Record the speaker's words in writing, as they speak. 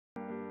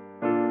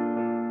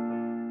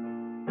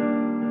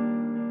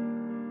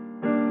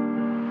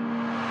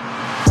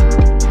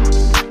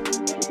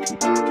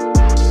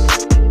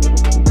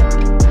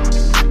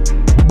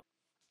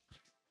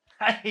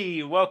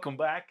Hey, welcome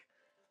back.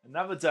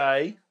 Another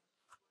day,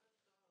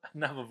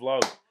 another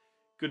vlog.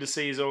 Good to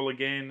see you all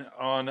again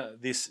on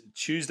this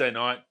Tuesday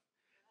night,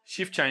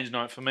 shift change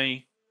night for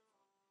me.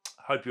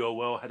 Hope you're all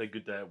well, had a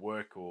good day at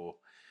work, or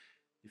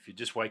if you're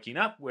just waking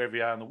up, wherever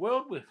you are in the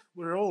world.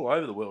 We're all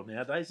over the world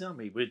nowadays, aren't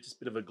we? We're just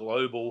a bit of a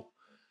global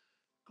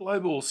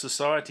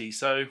society.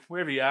 So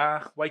wherever you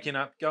are, waking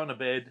up, going to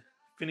bed,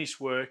 finish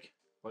work,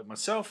 like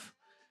myself.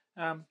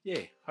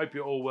 Hope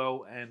you're all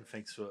well, and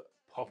thanks for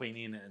popping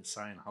in and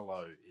saying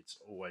hello. It's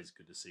always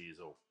good to see you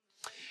all.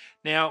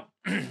 Now,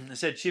 I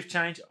said shift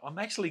change. I'm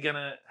actually going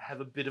to have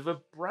a bit of a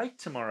break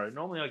tomorrow.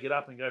 Normally I get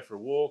up and go for a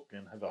walk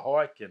and have a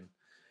hike and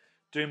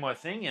do my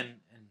thing and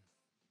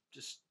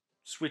just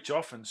switch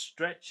off and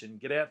stretch and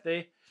get out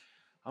there.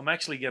 I'm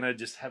actually going to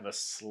just have a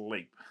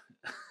sleep.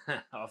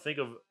 I think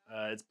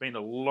it's been a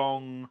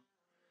long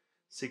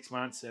 6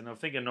 months, and I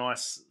think a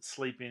nice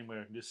sleep in where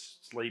I can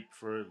just sleep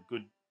for a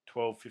good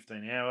 12,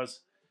 15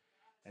 hours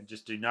and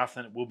just do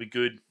nothing. It will be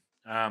good.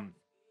 Having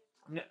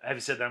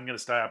said that, I'm going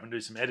to stay up and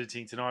do some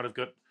editing tonight. I've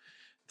got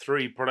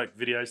 3 product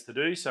videos to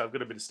do, so I've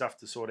got a bit of stuff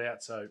to sort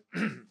out. So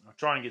I'll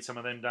try and get some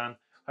of them done.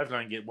 Hopefully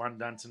I can get one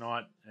done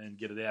tonight and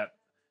get it out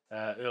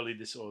early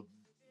this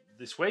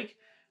week.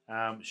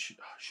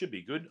 Should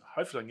be good.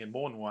 Hopefully I can get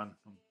more than one.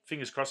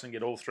 Fingers crossed I can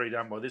get all 3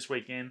 done by this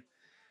weekend.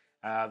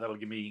 That'll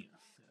give me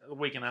a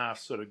week and a half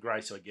sort of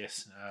grace, I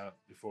guess,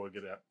 before I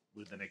get out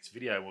with the next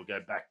video. We'll go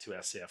back to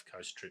our South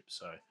Coast trip.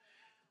 So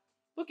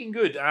looking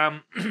good.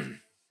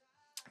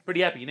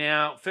 Pretty happy.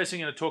 Now, first thing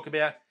I'm going to talk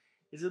about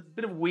is a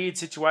bit of a weird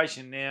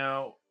situation.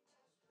 Now,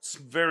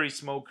 very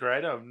small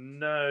creator.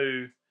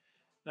 No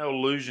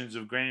illusions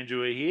of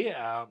grandeur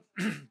here,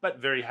 but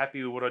very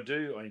happy with what I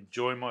do. I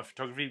enjoy my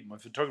photography. My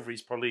photography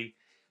is probably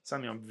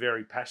something I'm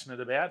very passionate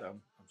about.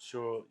 I'm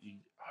sure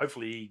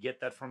hopefully you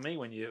get that from me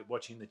when you're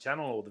watching the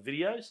channel or the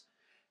videos.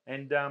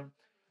 And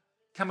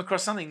come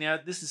across something. Now,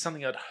 this is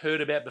something I'd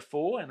heard about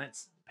before, and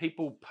it's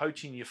people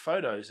poaching your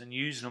photos and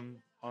using them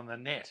on the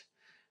net.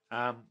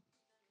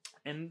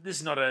 And this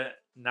is not a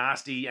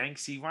nasty,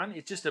 angsty one.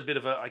 It's just a bit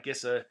of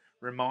a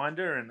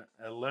reminder and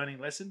a learning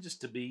lesson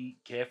just to be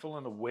careful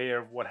and aware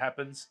of what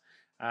happens.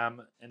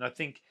 And I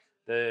think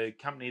the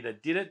company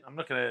that did it, I'm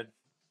not going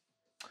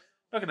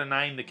to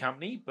name the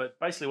company, but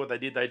basically what they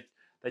did,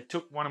 they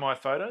took one of my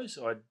photos.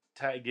 I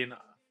tagged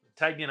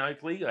in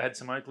Oakley. I had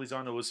some Oakleys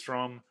on. It was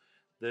from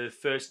the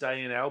first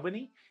day in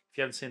Albany. If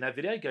you haven't seen that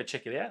video, go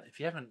check it out. If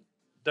you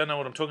don't know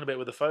what I'm talking about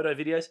with the photo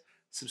videos,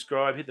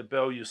 subscribe, hit the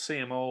bell, you'll see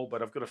them all.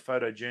 But I've got a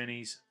photo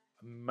journeys,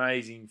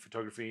 amazing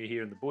photography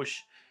here in the bush,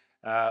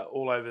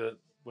 all over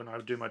when I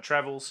do my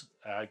travels.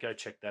 Go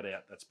check that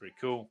out. That's pretty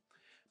cool.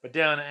 But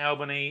down in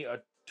Albany, I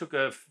took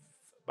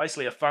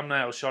basically a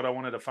thumbnail shot. I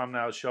wanted a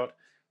thumbnail shot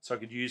so I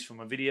could use for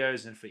my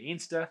videos and for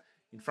Insta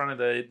in front of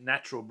the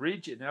Natural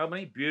Bridge in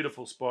Albany.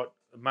 Beautiful spot,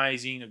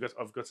 amazing.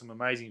 I've got some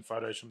amazing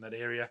photos from that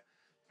area.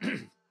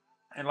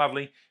 And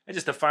lovely. And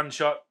just a fun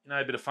shot,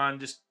 a bit of fun,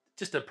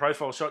 just a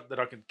profile shot that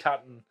I could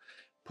cut and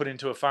put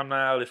into a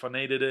thumbnail if I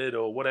needed it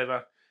or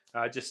whatever.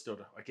 Just sort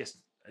of, I guess,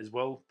 as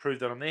well, prove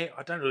that I'm there.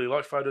 I don't really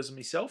like photos of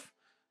myself.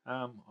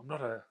 I'm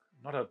not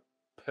a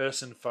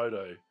person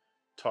photo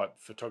type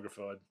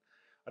photographer.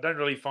 I don't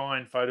really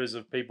find photos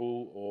of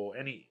people or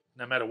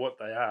no matter what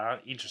they are,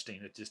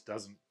 interesting. It just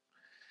doesn't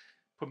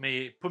put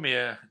me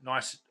a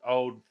nice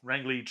old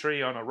wrangly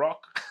tree on a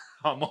rock.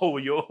 I'm all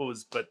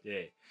yours, but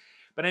yeah.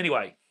 But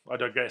anyway, I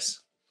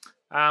digress.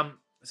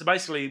 So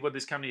basically what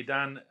this company had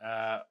done,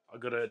 I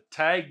got a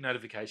tag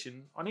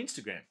notification on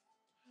Instagram.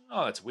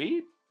 Oh, that's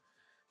weird.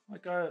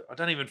 Like, I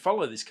don't even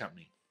follow this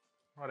company.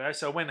 Righto,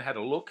 so I went and had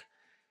a look,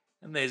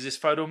 and there's this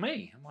photo of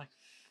me. I'm like,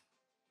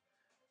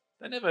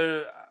 I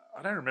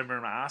don't remember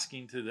them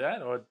asking to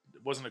that, or it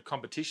wasn't a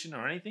competition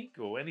or anything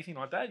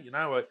like that.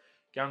 I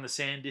go on the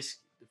SanDisk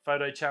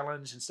photo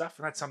challenge and stuff,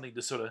 and that's something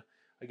to sort of,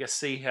 I guess,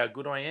 see how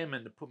good I am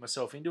and to put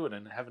myself into it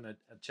and having a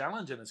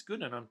challenge, and it's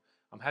good, and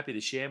I'm happy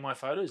to share my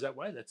photos that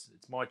way. It's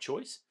my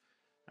choice.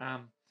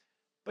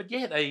 But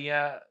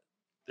yeah,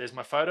 there's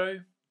my photo.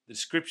 The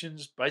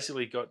descriptions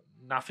basically got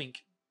nothing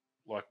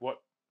like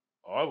what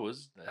I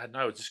was. They had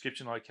no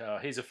description like,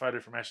 here's a photo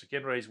from Ashley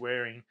Kendra. He's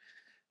wearing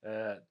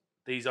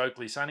these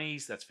Oakley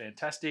Sunnies. That's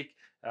fantastic.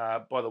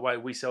 By the way,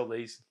 we sell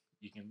these.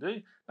 You can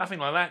do nothing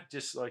like that.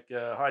 Just like,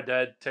 hi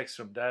Dad, text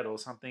from Dad or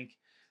something.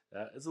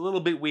 It's a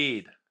little bit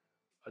weird.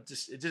 I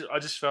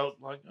just felt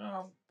like,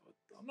 oh,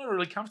 I'm not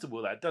really comfortable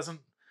with that. It doesn't,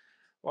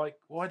 like,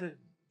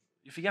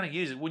 if you're going to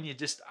use it, wouldn't you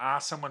just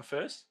ask someone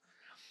first?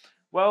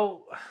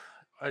 Well,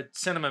 I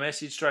sent him a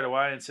message straight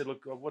away and said,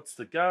 look, what's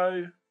the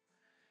go?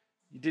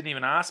 You didn't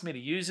even ask me to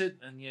use it,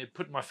 and you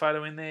put my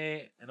photo in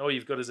there, and all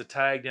you've got is a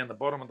tag down the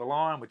bottom of the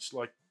line, which,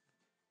 like,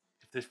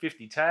 if there's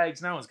 50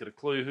 tags, no one's got a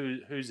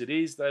clue whose it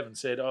is. They haven't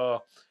said,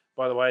 oh,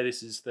 by the way,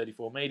 this is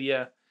 34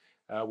 Media.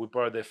 We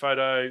borrowed their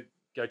photo.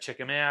 Go check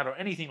them out or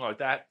anything like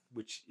that,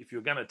 which if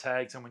you're going to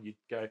tag someone, you'd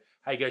go,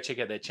 hey, go check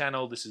out their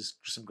channel. This is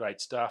some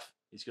great stuff.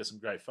 He's got some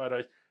great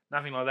photos.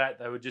 Nothing like that.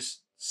 They were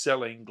just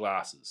selling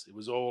glasses. It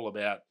was all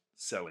about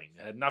selling.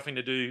 It had nothing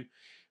to do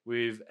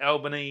with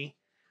Albany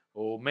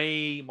or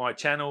me, my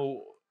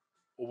channel,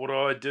 or what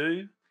I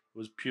do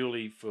was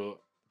purely for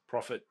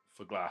profit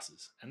for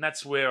glasses. And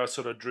that's where I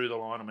sort of drew the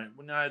line. I mean,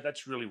 well, no,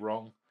 that's really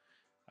wrong.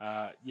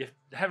 You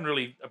haven't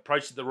really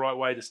approached it the right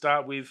way to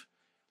start with,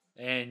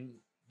 and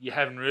you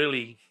haven't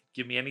really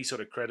given me any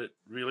sort of credit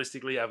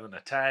realistically other than a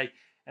tag.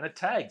 And a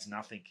tag's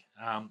nothing.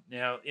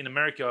 Now, in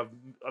America,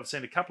 I've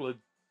seen a couple of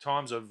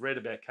times I've read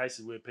about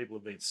cases where people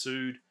have been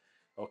sued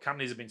or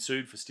companies have been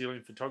sued for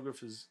stealing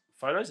photographers'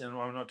 photos. And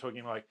I'm not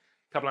talking like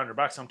a couple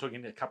 $100, I'm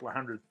talking a couple of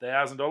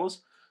 $100,000.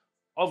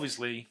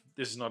 Obviously,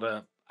 this is not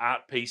a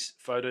art piece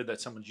photo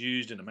that someone's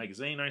used in a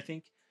magazine or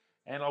anything.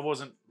 And I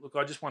wasn't, look,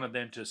 I just wanted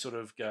them to sort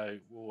of go,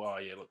 well, oh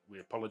yeah, look, we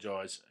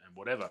apologise and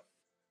whatever.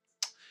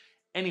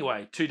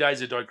 Anyway, 2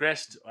 days I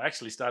digressed. I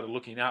actually started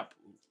looking up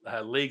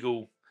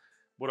legal,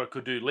 what I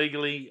could do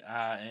legally,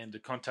 and to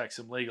contact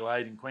some legal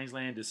aid in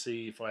Queensland to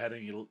see if I had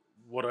any,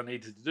 what I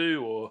needed to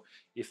do, or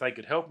if they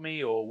could help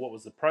me, or what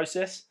was the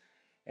process.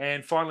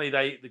 And finally,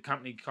 the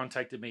company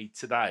contacted me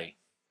today,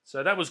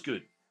 so that was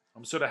good.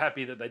 I'm sort of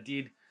happy that they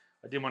did.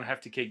 I didn't want to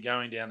have to keep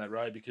going down that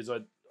road because I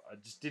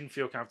just didn't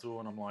feel comfortable,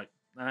 and I'm like,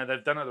 no,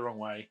 they've done it the wrong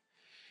way.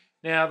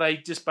 Now they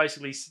just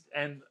basically,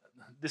 and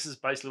this is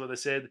basically what they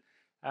said.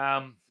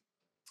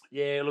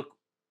 Yeah, look,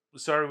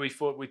 sorry, we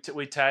thought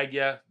we tag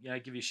you,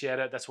 give you a shout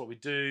out. That's what we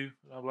do.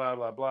 Blah blah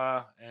blah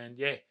blah. And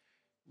yeah,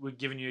 we're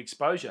giving you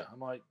exposure. I'm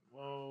like,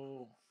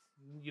 well,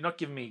 you're not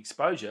giving me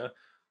exposure.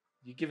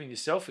 You're giving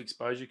yourself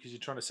exposure because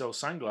you're trying to sell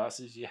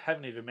sunglasses. You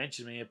haven't even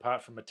mentioned me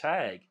apart from a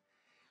tag.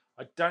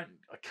 I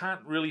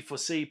can't really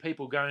foresee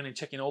people going and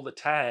checking all the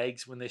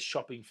tags when they're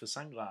shopping for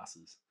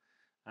sunglasses.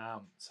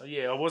 So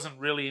yeah, I wasn't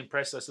really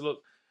impressed. I said,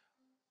 look,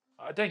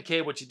 I don't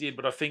care what you did,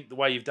 but I think the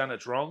way you've done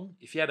it's wrong.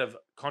 If you had have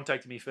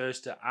contacted me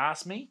first to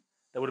ask me,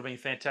 that would have been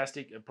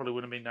fantastic. It probably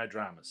would have been no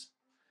dramas.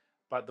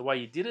 But the way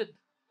you did it,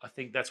 I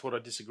think that's what I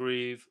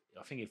disagree with.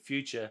 I think in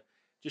future,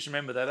 just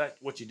remember that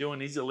what you're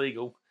doing is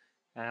illegal,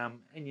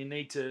 and you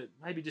need to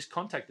maybe just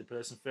contact the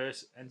person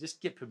first and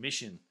just get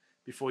permission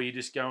before you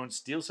just go and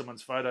steal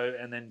someone's photo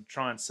and then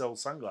try and sell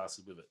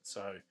sunglasses with it.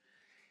 So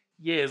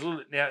yeah, it's a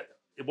little, now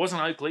it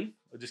wasn't Oakley.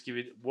 I'll just give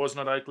you, it was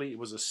not Oakley. It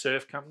was a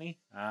surf company.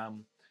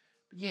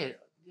 But yeah,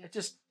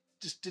 just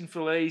didn't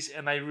feel ease,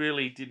 and they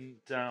really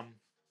didn't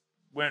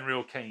weren't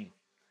real keen.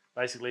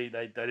 Basically,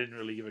 they didn't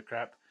really give a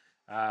crap,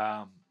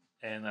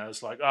 and I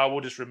was like, oh,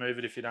 we'll just remove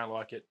it if you don't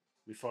like it.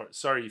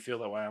 Sorry you feel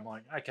that way. I'm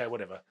like, okay,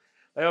 whatever.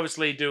 They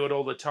obviously do it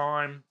all the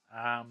time,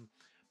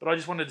 but I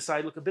just wanted to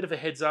say, look, a bit of a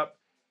heads up.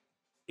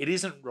 It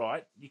isn't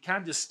right. You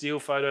can't just steal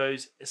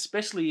photos,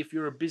 especially if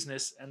you're a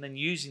business and then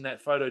using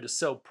that photo to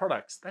sell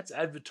products. That's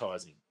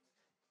advertising.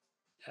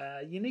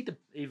 You need to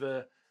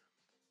either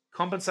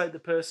compensate the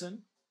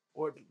person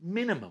or at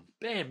minimum,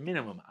 bare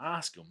minimum,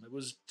 ask them. It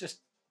was just,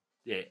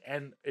 yeah,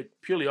 and it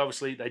purely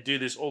obviously they do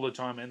this all the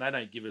time and they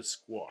don't give a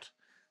squat.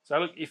 So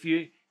look, if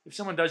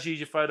someone does use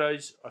your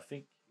photos, I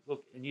think,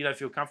 look, and you don't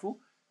feel comfortable,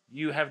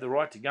 you have the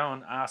right to go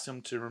and ask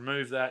them to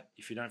remove that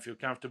if you don't feel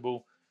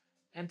comfortable,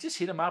 and just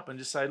hit them up and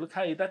just say, look,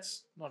 hey,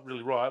 that's not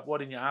really right. Why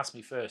didn't you ask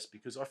me first?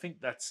 Because I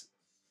think that's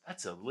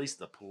at least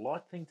the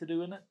polite thing to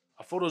do, isn't it?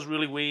 I thought it was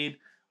really weird.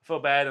 I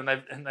felt bad, and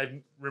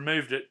they've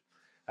removed it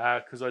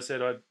because I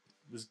said I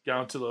was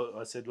going to.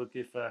 I said, look,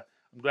 if I'm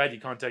glad you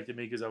contacted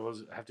me because I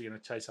was have to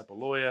chase up a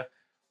lawyer,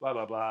 blah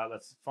blah blah.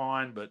 That's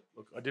fine, but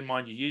look, I didn't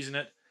mind you using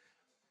it,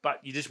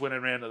 but you just went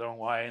around it the wrong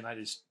way, and they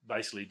just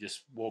basically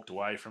just walked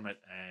away from it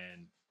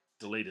and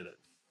deleted it.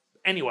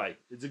 Anyway,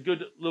 it's a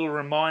good little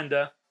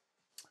reminder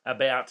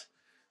about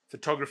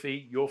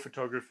photography, your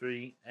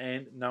photography,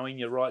 and knowing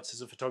your rights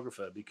as a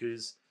photographer,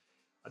 because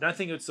I don't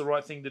think it's the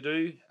right thing to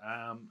do.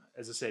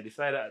 As I said, if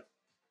they'd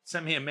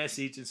sent me a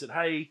message and said,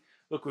 hey,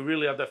 look, we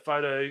really love that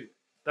photo,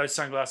 those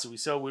sunglasses we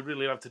sell, we'd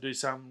really love to do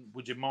something.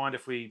 Would you mind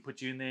if we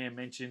put you in there and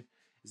mention,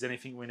 is there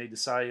anything we need to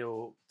say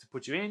or to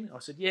put you in? I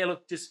said, yeah,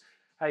 look, just,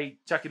 hey,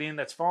 chuck it in.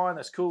 That's fine.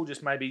 That's cool.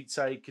 Just maybe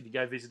say, could you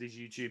go visit his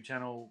YouTube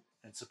channel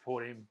and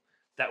support him?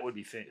 That would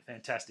be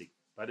fantastic.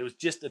 But it was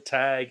just a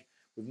tag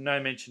with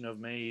no mention of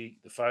me,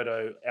 the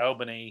photo,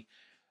 Albany,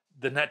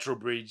 the natural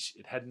bridge.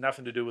 It had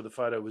nothing to do with the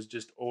photo. It was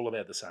just all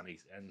about the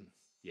sunnies. And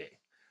yeah.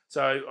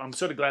 So I'm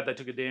sort of glad they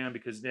took it down,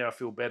 because now I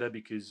feel better,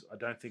 because I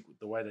don't think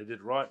the way they did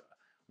it right.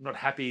 I'm not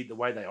happy the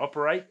way they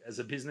operate as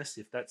a business.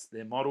 If that's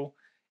their model,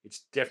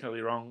 it's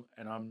definitely wrong.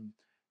 And I'm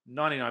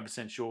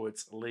 99% sure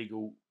it's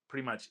illegal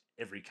pretty much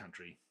every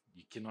country.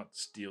 You cannot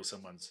steal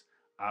someone's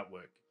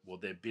artwork or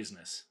their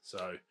business.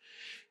 So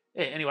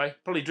yeah, anyway,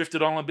 probably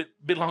drifted on a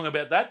bit long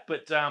about that,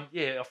 but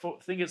yeah,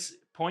 think it's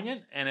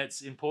poignant and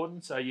it's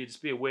important. So you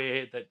just be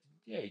aware that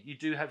yeah, you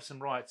do have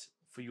some rights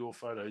for your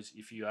photos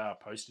if you are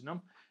posting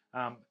them.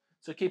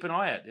 So keep an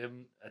eye out.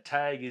 A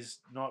tag is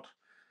not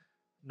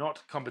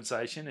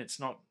compensation. It's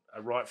not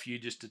a right for you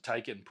just to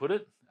take it and put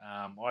it.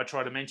 I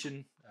try to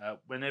mention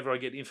whenever I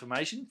get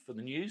information for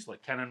the news,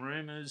 like Canon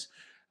Rumors,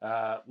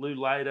 Lou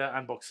Later,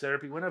 Unbox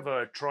Therapy.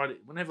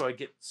 Whenever I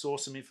get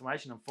source some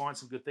information and find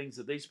some good things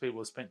that these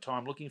people have spent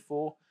time looking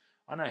for,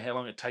 I know how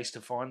long it takes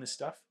to find this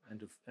stuff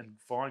and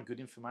find good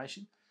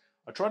information.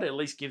 I try to at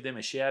least give them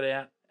a shout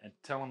out and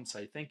tell them,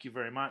 say thank you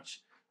very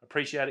much,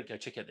 appreciate it. Go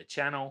check out their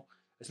channel.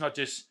 It's not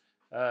just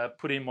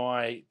put in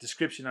my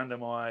description under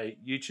my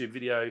YouTube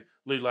video,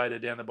 Lou Later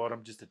down the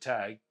bottom, just a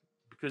tag.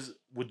 Because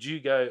would you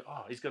go,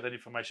 oh, he's got that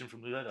information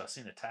from Lou Later, I've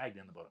seen a tag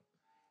down the bottom.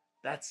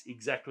 That's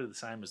exactly the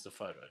same as the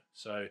photo.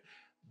 So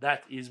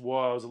that is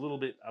why I was a little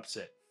bit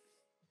upset.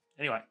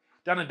 Anyway,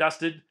 done and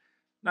dusted.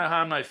 No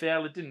harm, no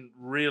foul.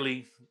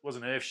 It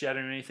wasn't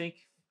earth-shattering or anything.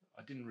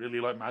 I didn't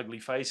really like my ugly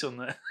face on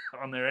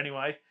there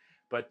anyway.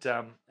 But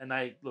and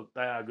they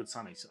are good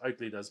sunnies.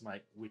 Oakley does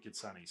make wicked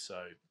sunnies.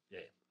 So yeah,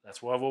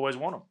 that's why I've always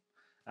worn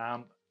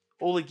them.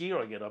 All the gear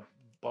I get, I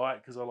buy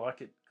it because I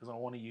like it, because I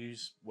want to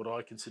use what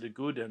I consider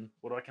good and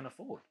what I can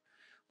afford,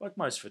 like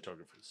most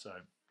photographers. So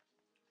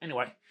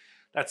anyway,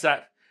 that's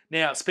that.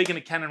 Now, speaking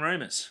of Canon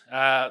rumours,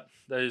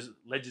 those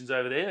legends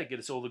over there get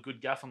us all the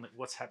good guff on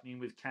what's happening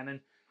with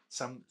Canon.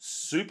 Some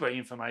super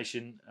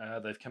information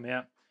they've come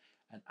out.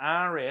 An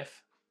RF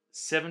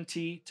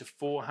 70 to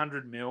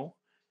 400 mil,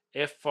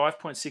 f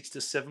 5.6 to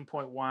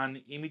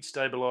 7.1 image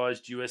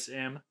stabilized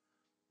USM,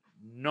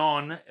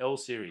 non-L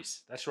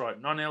series. That's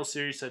right, non-L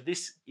series. So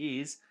this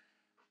is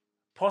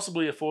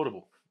possibly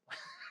affordable.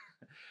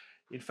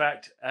 In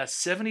fact,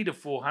 70 to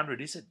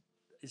 400 it's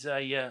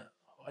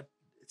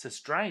a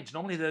strange.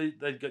 Normally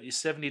they've got your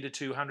 70 to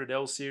 200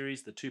 L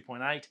series, the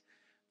 2.8,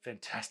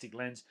 fantastic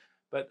lens.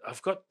 But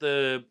I've got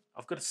the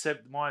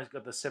 75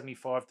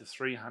 to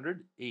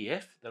 300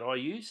 EF that I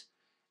use,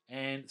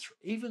 and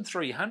even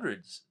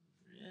 300s.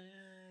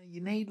 You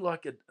need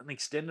like an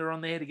extender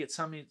on there to get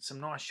some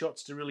nice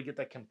shots to really get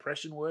that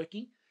compression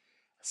working.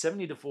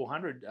 70 to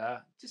 400,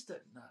 just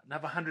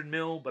another 100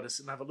 mil, but it's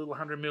another little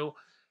 100 mil.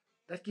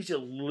 That gives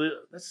you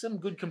that's some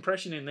good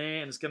compression in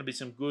there, and it's going to be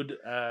some good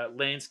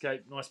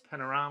landscape, nice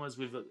panoramas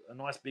with a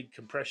nice big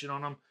compression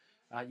on them.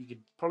 You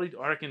could probably,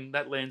 I reckon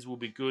that lens will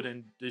be good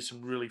and do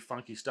some really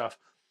funky stuff.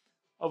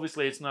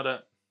 Obviously, it's not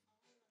a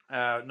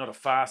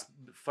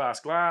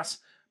fast glass,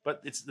 but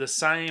it's the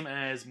same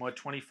as my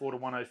 24 to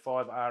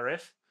 105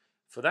 RF.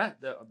 For that,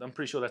 I'm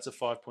pretty sure that's a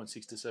 5.6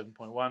 to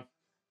 7.1.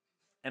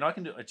 And I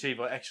can achieve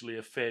actually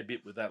a fair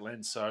bit with that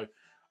lens, so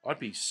I'd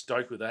be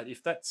stoked with that.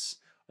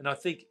 And I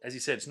think, as you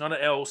said, it's not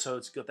an L, so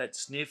it's got that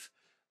sniff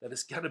that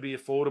it's going to be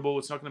affordable.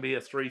 It's not going to be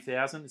a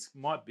 3,000. It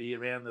might be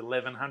around the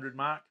 1,100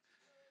 mark,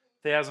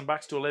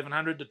 $1,000 to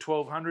 1,100 to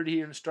 1,200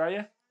 here in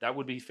Australia. That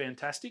would be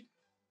fantastic.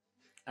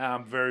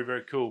 Very,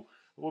 very cool.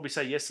 What we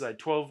say yesterday,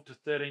 12 to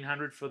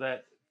 1,300 for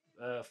that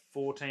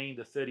 14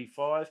 to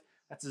 35.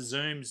 That's the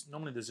zooms.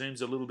 Normally the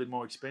zooms are a little bit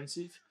more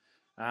expensive.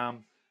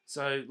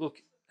 So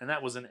look, and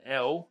that was an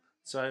L.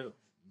 So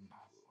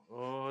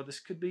this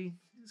could be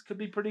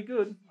pretty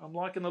good. I'm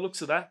liking the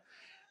looks of that.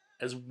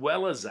 As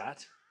well as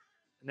that,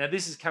 now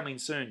this is coming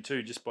soon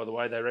too, just by the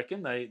way, they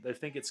reckon. They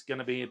think it's going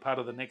to be a part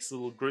of the next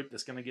little group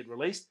that's going to get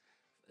released.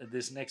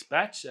 This next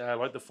batch,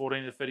 like the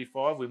 14 to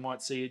 35, we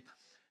might see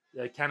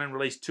Canon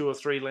release 2 or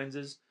 3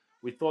 lenses.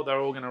 We thought they were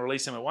all going to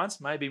release them at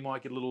once. Maybe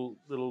might get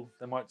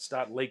they might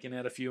start leaking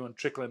out a few and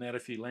trickling out a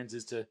few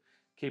lenses to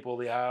keep all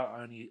the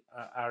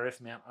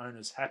RF mount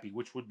owners happy,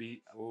 which would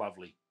be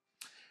lovely.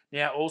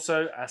 Now,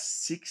 also a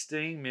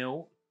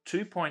 16mm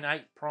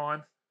 2.8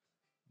 prime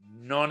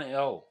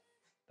non-L.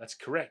 That's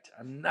correct.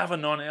 Another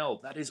non-L.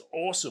 That is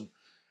awesome.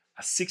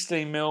 A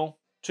 16mm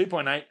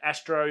 2.8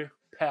 Astro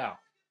POW.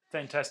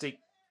 Fantastic.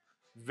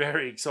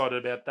 Very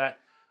excited about that.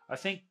 I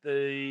think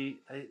they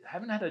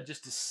haven't had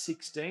just a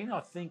 16.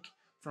 I think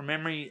from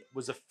memory it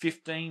was a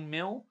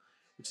 15mm,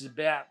 which is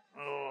about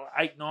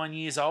 8-9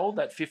 years old.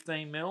 That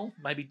 15mm,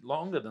 maybe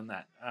longer than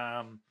that.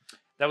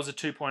 That was a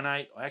 2.8.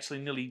 I actually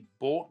nearly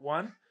bought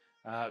one.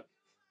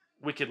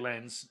 Wicked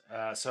lens.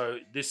 So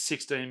this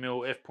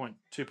 16mm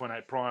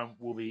f2.8 prime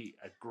will be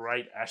a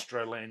great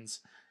Astro lens.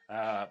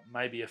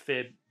 Maybe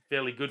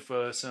fairly good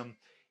for some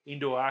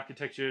indoor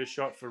architecture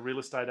shot for real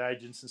estate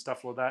agents and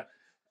stuff like that.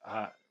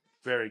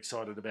 Very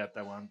excited about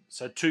that one.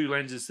 So 2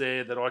 lenses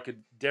there that I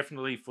could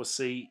definitely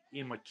foresee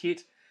in my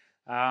kit.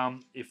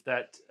 If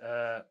that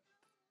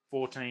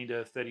 14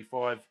 to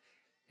 35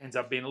 ends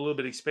up being a little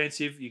bit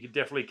expensive, you could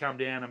definitely come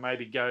down and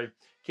maybe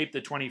keep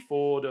the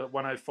 24 to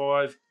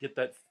 105, get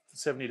that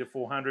 70 to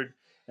 400,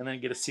 and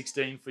then get a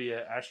 16 for your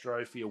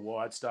Astro for your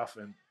wide stuff,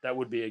 and that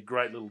would be a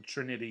great little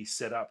Trinity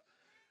setup.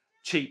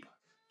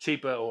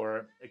 Cheaper,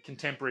 or a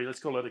contemporary.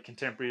 Let's call it a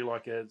contemporary,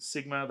 like a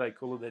Sigma. They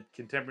call it that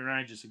contemporary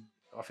range.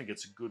 I think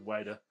it's a good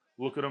way to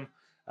look at them.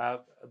 A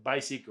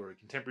basic or a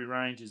contemporary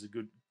range is a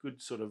good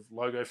sort of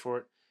logo for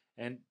it,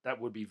 and that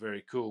would be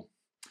very cool.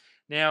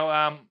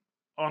 Now,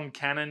 on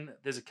Canon,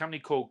 there's a company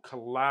called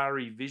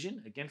Kalari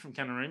Vision, again from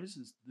Canon Rumors.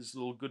 This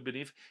little good bit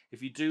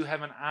if you do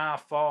have an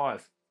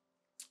R5,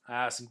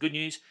 some good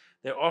news.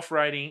 They're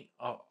offering.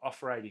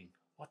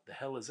 What the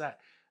hell is that?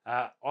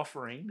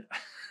 Offering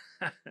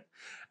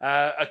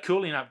a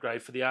cooling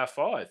upgrade for the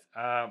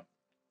R5.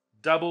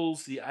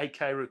 Doubles the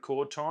 8K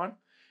record time.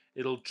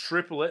 It'll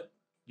triple it.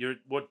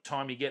 What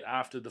time you get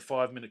after the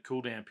 5-minute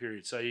cooldown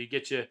period. So you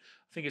get I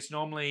think it's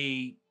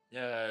normally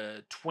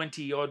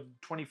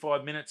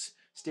 25 minutes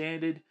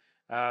standard.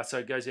 So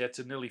it goes out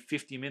to nearly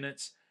 50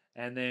 minutes.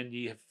 and then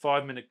you have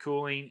 5-minute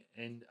cooling,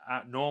 and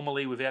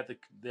normally without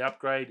the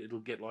upgrade it'll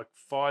get like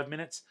 5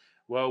 minutes.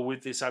 Well,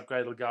 with this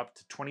upgrade it'll go up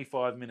to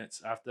 25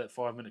 minutes after that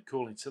 5-minute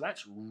cooling. So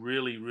that's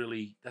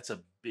really, that's a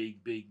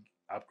big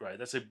upgrade.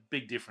 That's a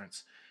big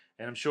difference.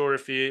 And I'm sure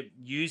if you're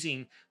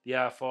using the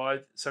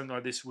R5, something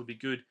like this would be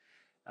good.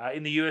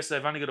 In the US,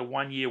 they've only got a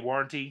 1-year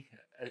warranty.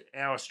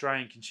 Our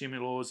Australian consumer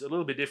law is a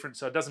little bit different,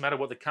 so it doesn't matter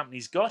what the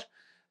company's got.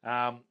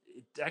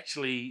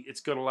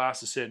 It's got to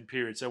last a certain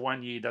period, so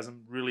 1 year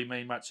doesn't really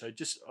mean much. So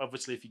just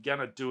obviously, if you're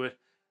going to do it,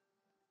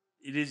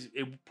 it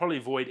will probably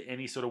avoid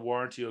any sort of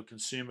warranty or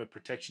consumer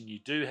protection you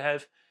do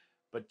have.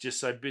 But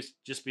just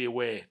be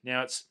aware.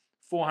 Now it's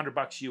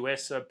 $400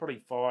 US, so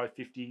probably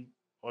 $550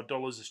 odd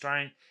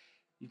Australian.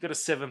 You've got a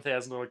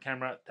 $7,000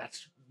 camera.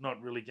 That's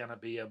not really going to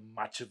be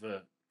much of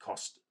a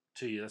cost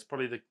to you. That's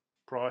probably the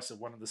price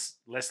of one of the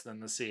less than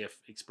the CF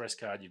Express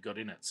card you've got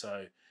in it.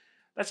 So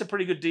that's a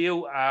pretty good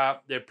deal.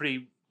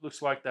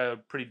 Looks like they're a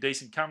pretty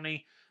decent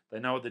company. They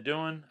know what they're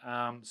doing.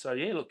 So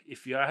yeah, look,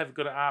 if you have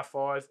got an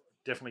R5,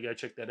 definitely go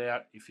check that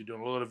out. If you're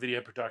doing a lot of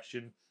video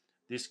production,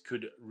 this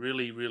could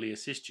really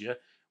assist you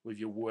with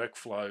your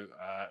workflow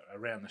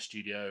around the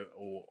studio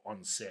or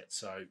on set.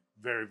 So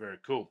very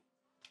cool.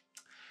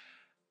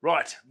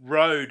 Right,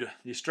 Rode,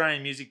 the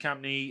Australian music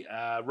company,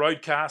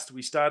 Roadcast.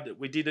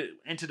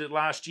 Entered it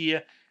last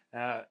year.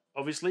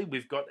 Obviously,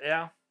 we've got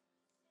our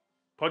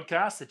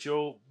podcast that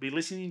you'll be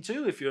listening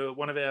to if you're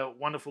one of our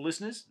wonderful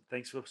listeners.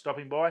 Thanks for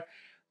stopping by.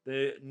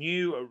 The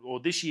new or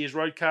this year's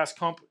Roadcast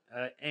comp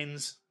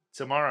ends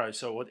tomorrow,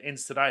 so it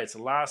ends today. It's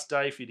the last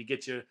day for you to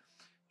get your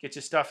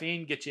stuff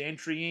in, get your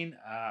entry in.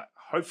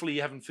 Hopefully,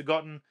 you haven't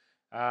forgotten.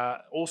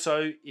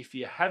 Also, if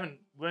you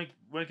weren't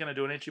going to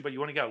do an entry, but you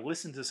want to go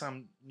listen to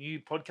some new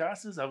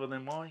podcasters other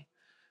than my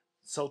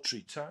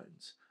sultry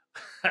tones,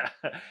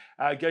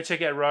 go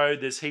check out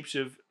Rode. There's heaps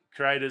of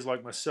creators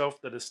like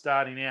myself that are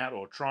starting out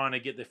or trying to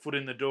get their foot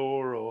in the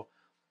door, or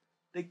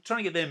they're trying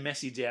to get their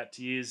message out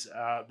to you.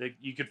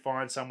 You could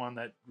find someone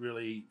that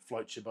really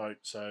floats your boat,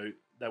 so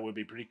that would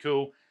be pretty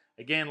cool.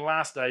 Again,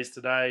 last days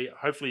today.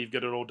 Hopefully you've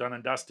got it all done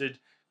and dusted.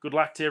 Good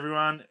luck to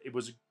everyone. It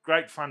was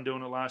great fun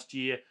doing it last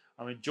year.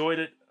 I enjoyed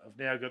it. I've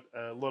now got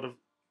a lot of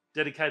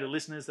dedicated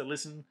listeners that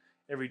listen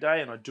every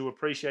day, and I do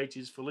appreciate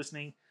you for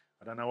listening.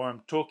 I don't know why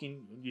I'm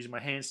talking. I'm using my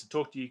hands to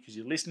talk to you because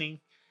you're listening.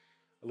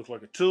 I look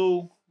like a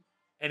tool.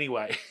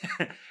 Anyway,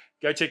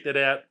 go check that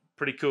out.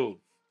 Pretty cool.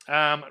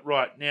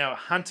 Right, now,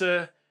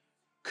 Hunter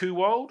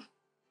Kuwold.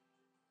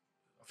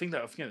 I think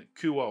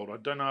Kuwold. I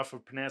don't know if I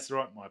pronounced it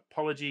right. My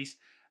apologies.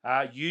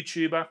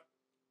 YouTuber.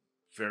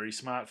 Very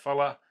smart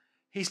fella.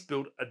 He's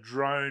built a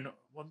drone.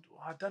 Well,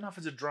 I don't know if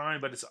it's a drone,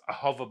 but it's a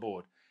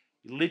hoverboard.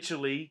 You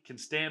literally can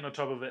stand on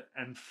top of it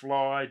and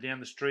fly down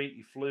the street.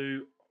 He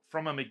flew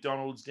from a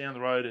McDonald's down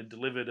the road and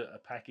delivered a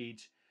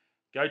package.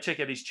 Go check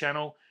out his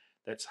channel.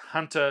 That's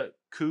Hunter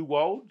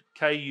Kuwold,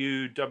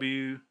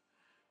 Kuwuld.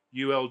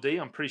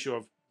 I'm pretty sure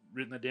I've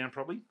written that down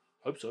properly.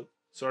 Hope so.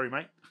 Sorry,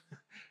 mate.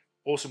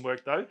 Awesome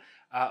work, though.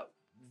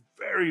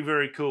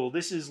 Very cool.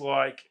 This is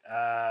like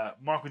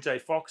Michael J.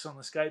 Fox on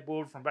the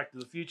skateboard from Back to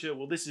the Future.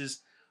 Well, this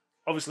is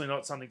obviously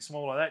not something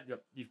small like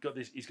that. He's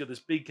got this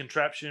big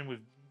contraption with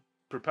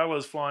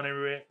propellers flying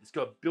everywhere. It's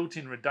got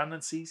built-in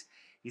redundancies.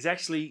 He's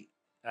actually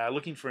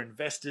looking for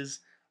investors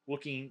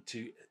looking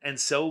to and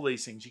sell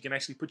these things. You can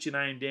actually put your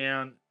name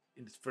down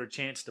for a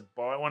chance to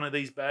buy one of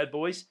these bad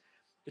boys.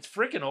 It's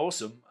freaking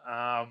awesome.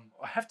 I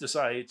have to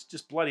say, it's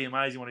just bloody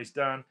amazing what he's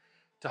done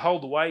to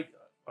hold the weight.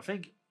 I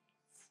think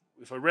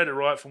if I read it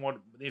right from what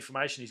the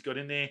information he's got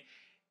in there,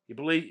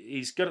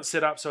 he's got it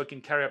set up so it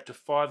can carry up to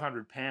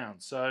 500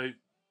 pounds. So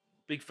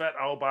big fat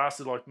old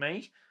bastard like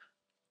me,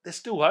 there's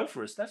still hope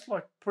for us. That's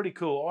like pretty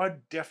cool.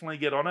 I'd definitely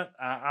get on it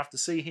after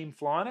see him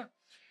flying it.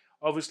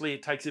 Obviously,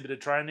 it takes a bit of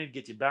training to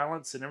get your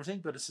balance and everything,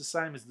 but it's the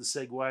same as the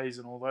Segways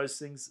and all those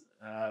things,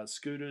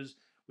 scooters.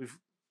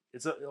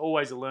 It's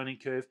always a learning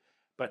curve,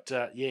 but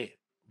yeah,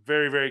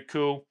 very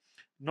cool.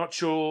 Not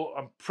sure.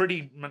 I'm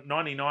pretty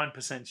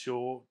 99%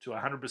 sure to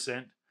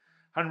 100%.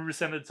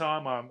 100% of the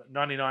time, I'm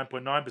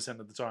 99.9%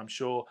 of the time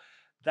sure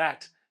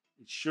that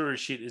sure as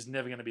shit is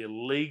never going to be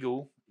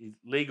legal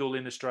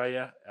in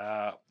Australia.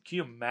 Can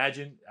you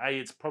imagine?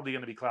 It's probably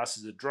going to be classed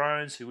as a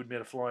drones. Who wouldn't be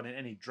able to fly in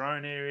any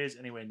drone areas,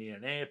 anywhere near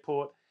an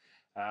airport.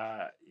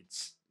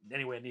 It's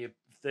anywhere near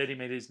 30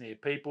 meters near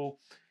people.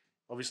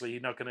 Obviously,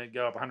 you're not going to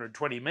go up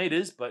 120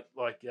 meters, but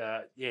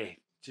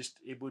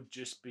it would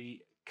just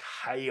be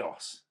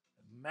chaos.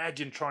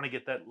 Imagine trying to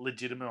get that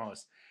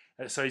legitimized.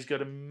 So he's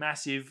got a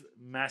massive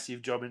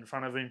job in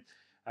front of him.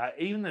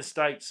 Even the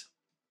States,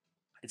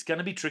 it's going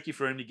to be tricky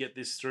for him to get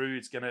this through.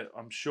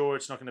 I'm sure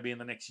it's not going to be in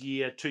the next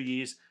year, 2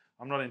 years.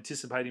 I'm not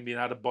anticipating being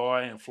able to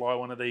buy and fly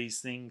one of these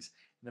things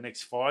in the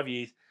next 5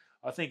 years.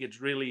 I think it's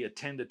really a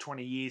 10 to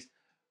 20 years.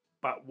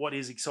 But what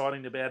is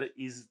exciting about it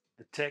is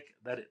the tech,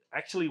 that it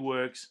actually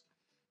works.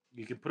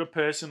 You can put a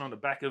person on the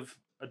back of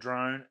a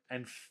drone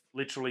and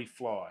literally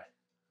fly.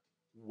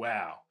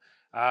 Wow.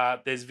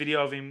 There's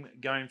video of him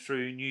going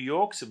through New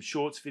York, some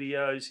shorts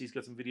videos. He's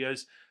got some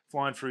videos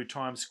flying through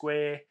Times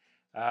Square.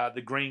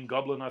 The Green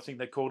Goblin, I think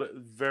they called it.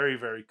 Very,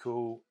 very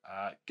cool.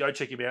 Go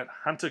check him out.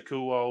 Hunter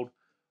Coolwold.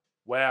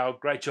 Wow,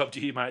 great job to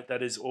you, mate.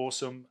 That is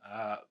awesome.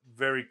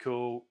 Very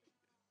cool.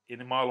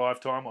 In my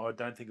lifetime, I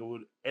don't think I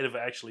would ever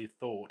actually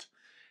thought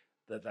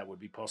that that would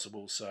be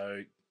possible.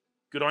 So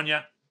good on you.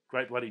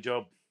 Great bloody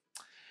job.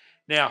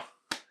 Now,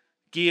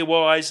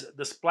 gear-wise,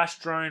 the Splash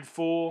Drone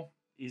 4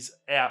 is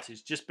out.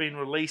 It's just been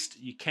released.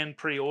 You can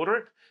pre-order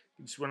it.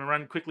 I just want to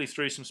run quickly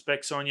through some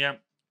specs on you.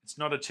 It's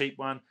not a cheap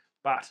one,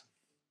 but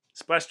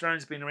Splash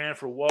Drone's been around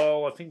for a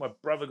while. I think my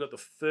brother got the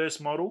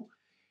first model.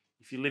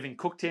 If you live in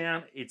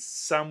Cooktown, it's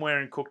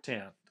somewhere in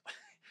Cooktown.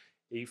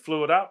 He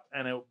flew it up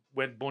and it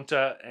went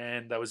bunter,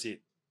 and that was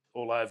it.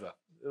 All over.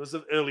 It was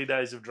the early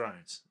days of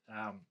drones.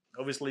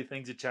 Obviously,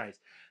 things have changed.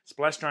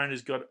 Splash Drone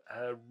has got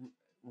a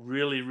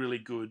really, really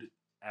good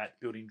at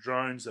building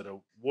drones that are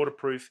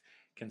waterproof,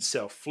 can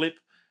self-flip.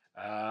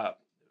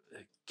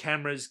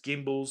 Cameras,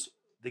 gimbals,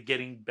 they're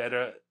getting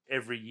better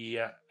every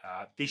year.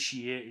 This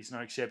year is no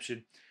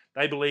exception.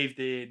 They believe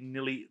they're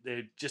going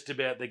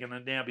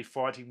to now be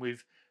fighting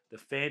with the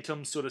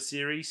Phantom sort of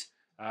series.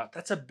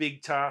 That's a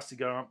big task to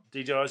go up.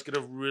 DJI's got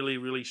a really,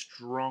 really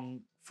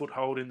strong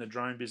foothold in the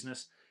drone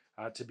business.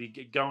 To be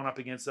going up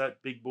against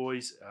that big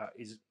boys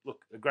is,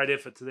 look, a great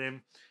effort to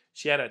them.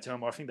 Shout out to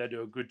them. I think they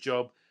do a good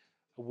job.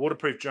 A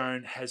waterproof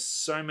drone has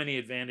so many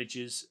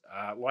advantages.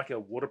 Like a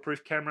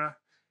waterproof camera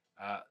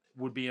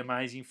would be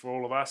amazing for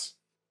all of us.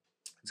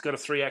 It's got a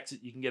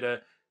 3-axis. You can get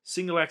a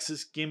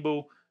single-axis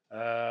gimbal.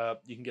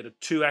 You can get a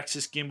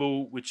 2-axis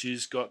gimbal, which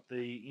has got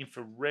the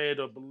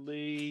infrared, I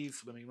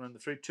believe. Let me run the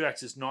through.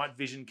 2-axis night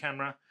vision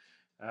camera.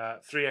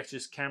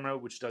 3-axis camera,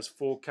 which does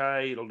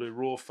 4K. It'll do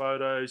raw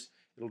photos.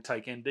 It'll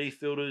take ND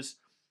filters.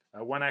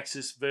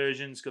 1-axis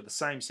version's got the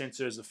same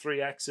sensor as the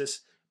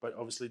 3-axis, but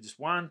obviously just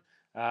one.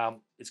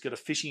 It's got a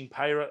fishing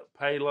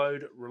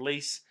payload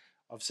release.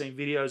 I've seen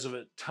videos of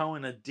it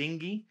towing a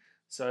dinghy.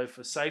 So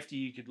for safety,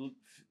 you could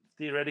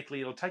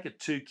theoretically, it'll take a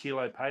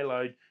 2-kilo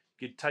payload.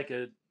 You could take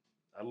a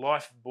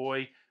life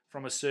buoy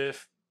from a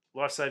surf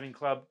lifesaving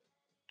club,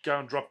 go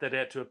and drop that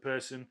out to a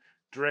person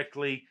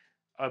directly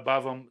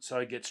above them, so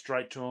it gets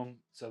straight to them,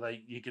 so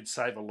you could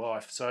save a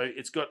life. So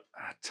it's got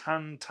a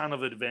ton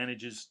of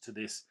advantages to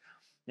this.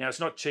 Now, it's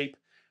not cheap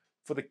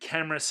for the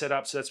camera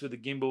setup, so that's with the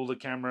gimbal, the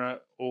camera,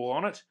 all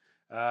on it.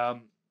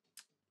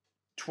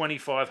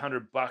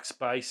 $2,500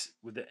 base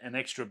with an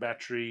extra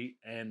battery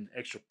and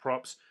extra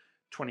props.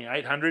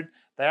 $2,800.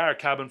 They are a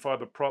carbon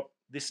fiber prop.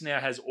 This now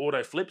has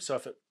auto flip,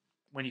 so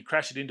when you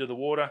crash it into the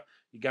water,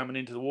 you're coming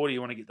into the water, you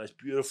want to get those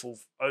beautiful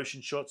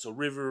ocean shots or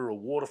river or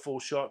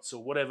waterfall shots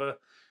or whatever.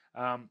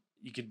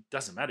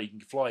 Doesn't matter. You can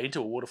fly into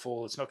a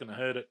waterfall. It's not going to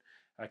hurt it.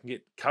 I can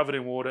get covered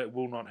in water. It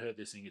will not hurt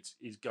this thing. It's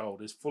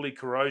gold. It's fully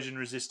corrosion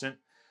resistant.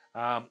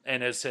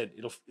 And as I said,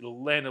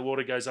 it'll land, the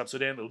water goes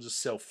upside down. It'll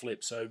just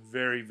self-flip. So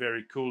very,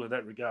 very cool in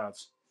that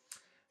regards.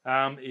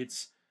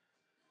 It's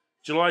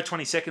July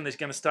 22nd. That's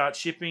going to start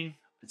shipping.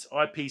 It's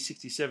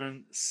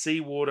IP67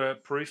 seawater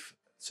proof.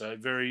 So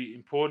very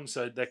important.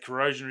 So that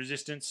corrosion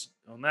resistance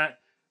on that.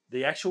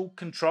 The actual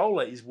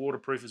controller is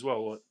waterproof as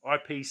well.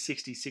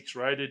 IP66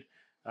 rated.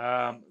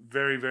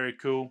 Very, very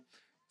cool.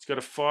 It's got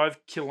a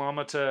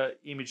 5-kilometer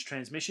image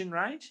transmission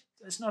range.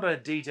 It's not a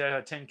DJI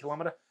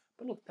 10-kilometer,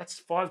 but look, that's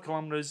 5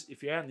 kilometers.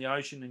 If you're out in the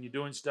ocean and you're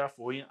doing stuff,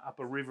 or you're up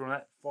a river, and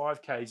that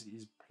 5Ks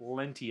is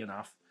plenty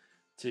enough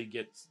to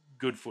get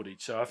good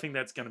footage. So I think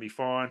that's going to be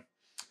fine.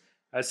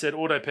 As I said,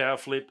 auto power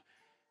flip.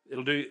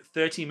 It'll do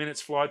 30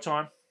 minutes flight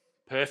time.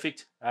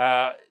 Perfect.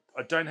 I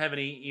don't have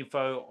any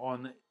info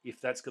on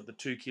if that's got the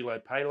 2-kilo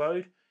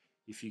payload.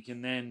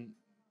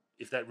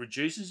 If that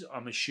reduces,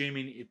 I'm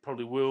assuming it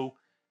probably will.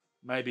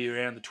 Maybe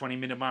around the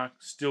 20-minute mark.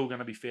 Still going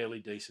to be fairly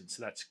decent.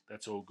 So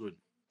that's all good.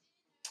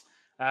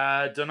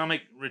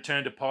 Dynamic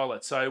return to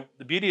pilot. So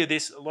the beauty of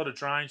this, a lot of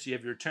drones, you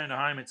have your return to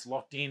home. It's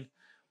locks in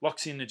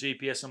the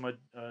GPS on my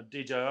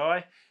DJI,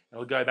 and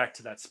it'll go back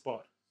to that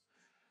spot.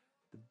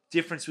 The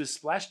difference with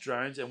splash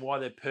drones and why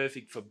they're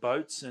perfect for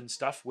boats and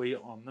stuff, we're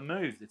on the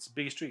move. It's the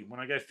biggest trick. When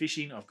I go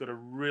fishing, I've got to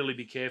really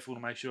be careful to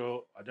make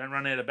sure I don't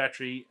run out of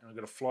battery, and I've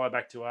got to fly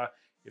back to our.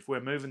 If we're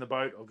moving the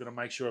boat, I've got to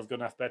make sure I've got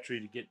enough battery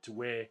to get to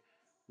where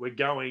we're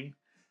going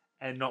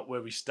and not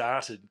where we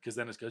started, because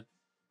then it's goes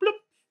bloop.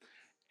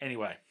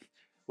 Anyway,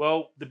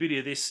 well, the beauty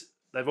of this,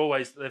 I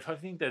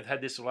think they've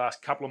had this the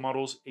last couple of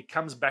models. It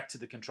comes back to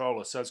the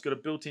controller. So it's got a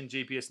built-in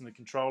GPS in the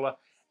controller,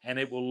 and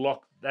it will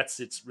lock. That's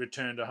its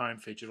return to home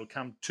feature. It'll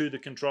come to the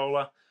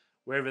controller,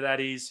 wherever that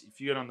is. If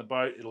you get on the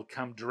boat, it'll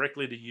come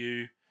directly to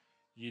you.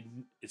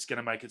 It's going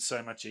to make it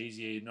so much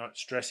easier. You're not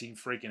stressing,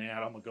 freaking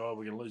out. Oh my God,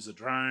 we're going to lose the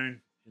drone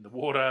in the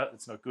water.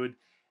 It's not good.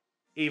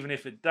 Even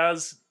if it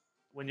does,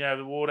 when you're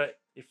over the water,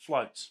 it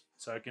floats.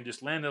 So it can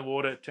just land in the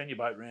water, turn your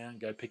boat around,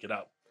 go pick it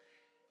up.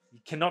 You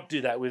cannot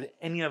do that with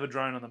any other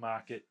drone on the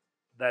market.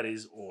 That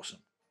is awesome.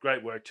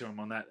 Great work to them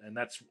on that, and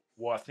that's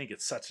why I think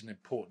it's such an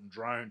important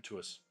drone to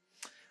us.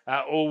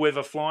 All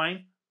weather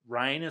flying,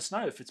 rain and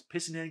snow. If it's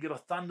pissing down, get a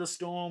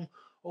thunderstorm,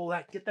 all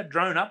that, get that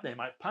drone up there,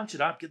 mate. Punch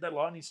it up, get that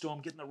lightning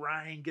storm, get in the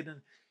rain,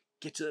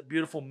 get to that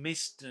beautiful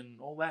mist and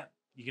all that.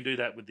 you can do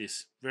that with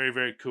this. Very,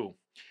 very cool.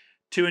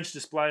 2-inch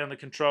display on the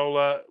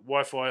controller.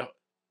 Wi-Fi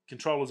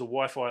controller's a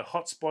Wi-Fi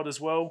hotspot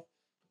as well.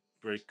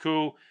 Very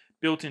cool.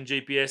 Built-in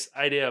GPS,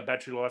 8-hour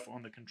battery life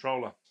on the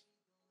controller.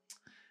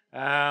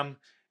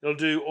 It'll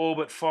do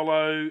orbit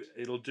follow.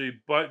 It'll do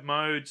boat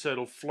mode, so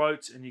it'll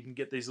float, and you can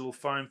get these little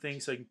foam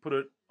things, so you can put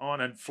it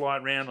on and fly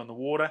it around on the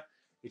water.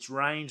 Its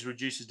range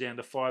reduces down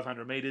to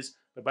 500 meters,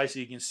 but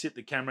basically you can sit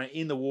the camera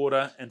in the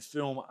water and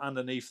film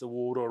underneath the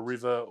water or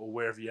river or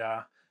wherever you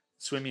are,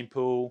 swimming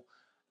pool,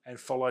 and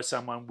follow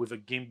someone with a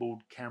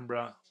gimbaled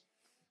camera.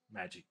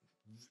 Magic.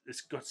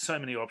 It's got so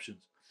many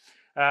options.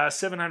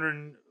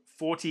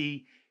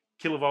 740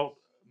 kilovolt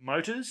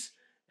motors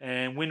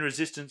and wind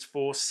resistance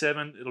force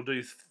 7. It'll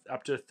do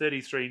up to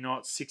 33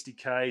 knots, 60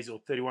 k's or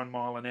 31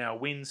 mile an hour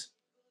winds.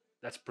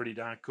 That's pretty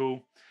darn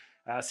cool.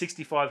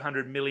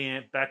 6,500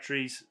 milliamp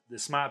batteries. They're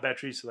smart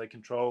batteries, so they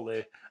control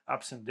their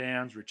ups and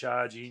downs,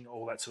 recharging,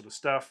 all that sort of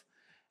stuff.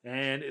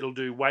 And it'll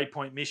do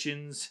waypoint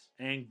missions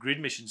and grid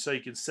missions, so you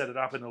can set it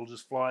up and it'll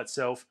just fly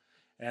itself,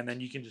 and then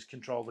you can just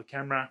control the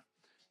camera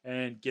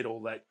and get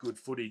all that good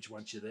footage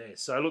once you're there.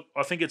 So look,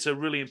 I think it's a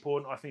really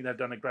important. I think they've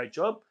done a great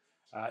job.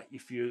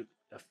 If you're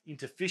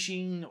into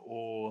fishing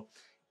or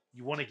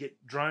you want to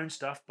get drone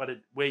stuff, but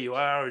where you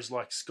are is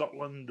like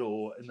Scotland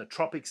or in the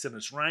tropics and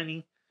it's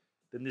raining,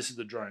 then this is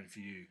the drone for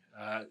you.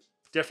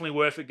 Definitely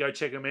worth it. Go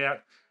check them out.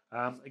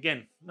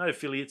 Again, no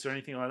affiliates or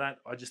anything like that.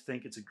 I just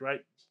think it's a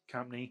great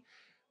company.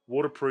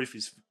 Waterproof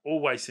is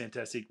always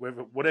fantastic.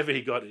 Whatever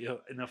you got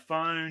in a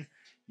phone,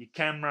 your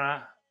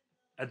camera,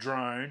 a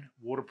drone,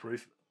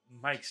 waterproof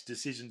makes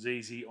decisions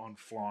easy on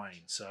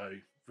flying. So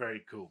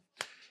very cool.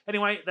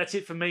 Anyway, that's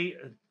it for me.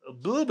 A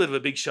little bit of a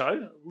big show,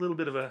 a little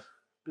bit of a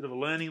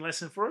learning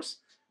lesson for us.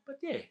 But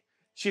yeah,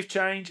 shift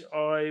change.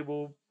 I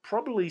will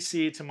probably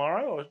see you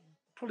tomorrow. I'll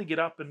probably get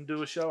up and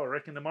do a show, I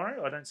reckon,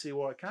 tomorrow. I don't see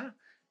why I can't.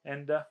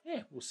 And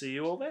yeah, we'll see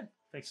you all then.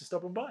 Thanks for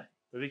stopping by.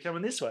 If you're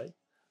coming this way,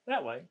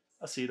 that way,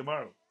 I'll see you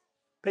tomorrow.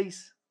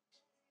 Peace.